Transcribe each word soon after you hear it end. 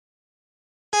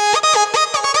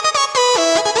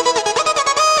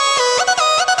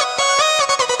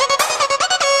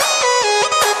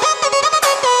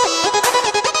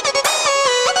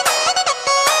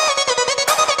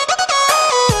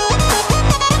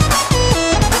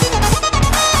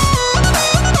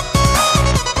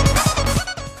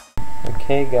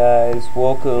Hey guys,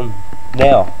 welcome.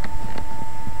 Now,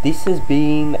 this has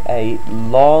been a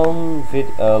long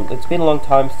it's been a long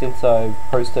time since I've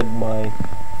posted my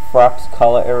FRAPS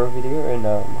color error video, and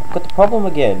I've got the problem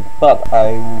again. But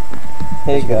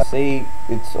hey guys, you can see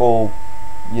it's all,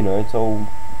 it's all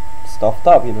stuffed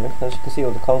up. As you can see, all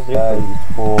the colors are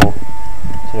for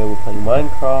today. We're playing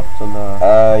Minecraft,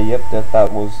 and yep,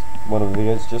 that was one of the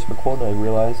videos just recorded. I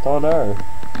realized, oh no.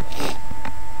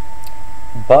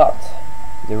 But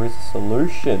there is a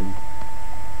solution.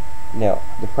 Now,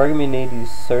 the program you need is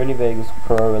Sony Vegas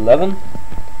Pro 11.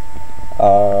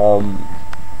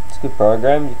 It's a good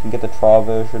program. You can get the trial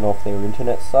version off their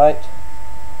internet site.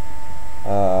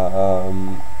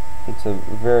 It's a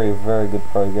very, very good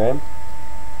program.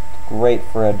 It's great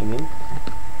for editing.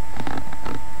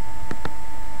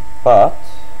 But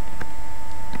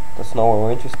that's not what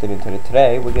we're interested in today.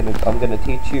 Today, I'm gonna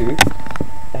teach you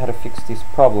how to fix this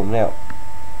problem. Now,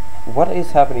 what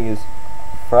is happening is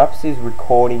FRAPS is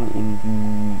recording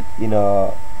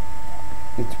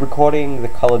it's recording the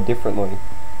color differently.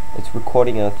 It's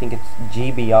recording, I think it's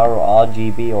GBR or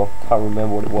RGB, or I can't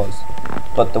remember what it was.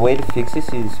 But the way to fix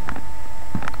this is,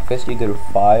 first you go to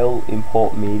File,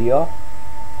 Import Media.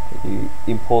 You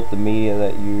import the media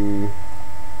that you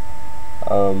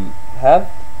have.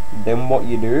 Then what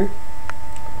you do,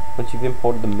 once you've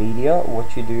imported the media,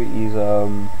 what you do is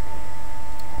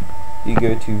you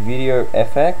go to Video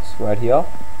FX right here,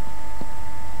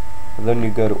 and then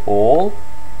you go to All,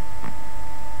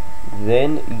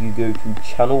 then you go to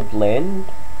Channel Blend.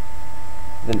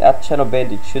 Then at Channel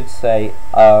Blend it should say,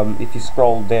 if you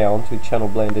scroll down to Channel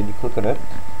Blend and you click on it,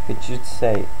 it should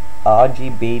say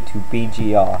RGB to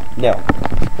BGR. Now,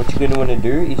 what you're going to want to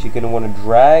do is you're going to want to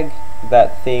drag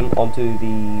that thing onto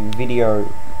the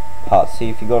video part. See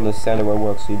if you go on the standard way it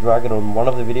works. So you drag it on one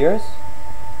of the videos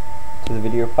to the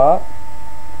video part.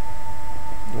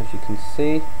 As you can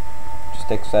see, just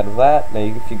takes out of that. Now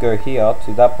if you go here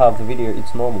to that part of the video,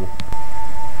 it's normal.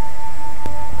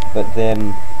 But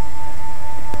then,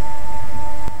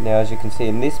 now as you can see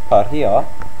in this part here,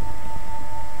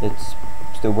 it's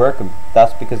still working.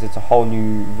 That's because it's a whole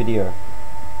new video.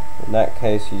 In that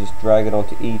case, you just drag it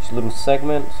onto each little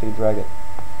segment. So you drag it,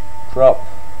 drop,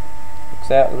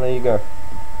 X out, and there you go.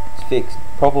 It's fixed.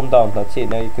 Problem done. That's it.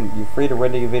 Now you're free to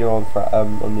render your video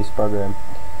on this program.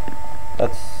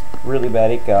 That's really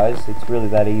about it, guys. It's really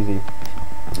that easy.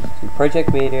 So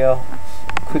project media.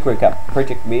 Quick recap.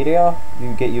 Project media.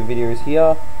 You get your videos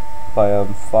here by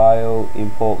File,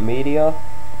 Import Media.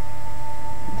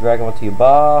 Drag them onto your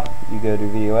bar. You go to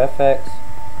Video FX.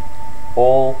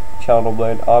 All, Channel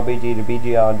Blend, RGB to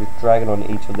BGR, and just drag it on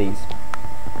each of these.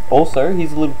 Also,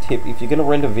 here's a little tip: if you're going to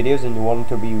render videos and you want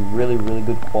them to be really, really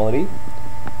good quality,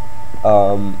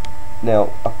 now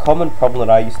a common problem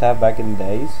that I used to have back in the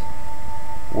days,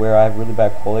 where I have really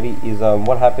bad quality, is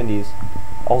what happened is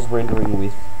I was rendering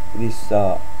with this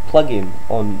plugin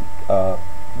on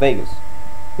Vegas,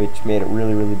 which made it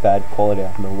really, really bad quality.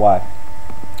 I don't know why.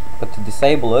 But to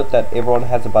disable it, that everyone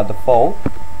has it by default,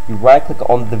 you right click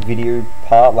on the video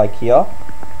part, like here,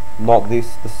 not the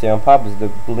sound part, because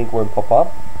the link won't pop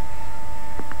up.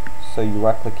 So you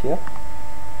right click here,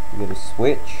 you go to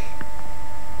switch,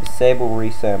 disable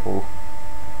resample,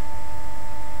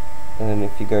 and then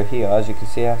if you go here, as you can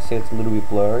see, I see it's a little bit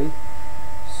blurry.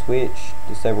 Switch,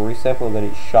 disable resample, and then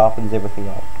it sharpens everything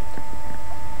up.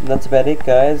 And that's about it,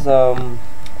 guys. I'll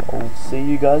see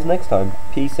you guys next time.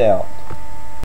 Peace out.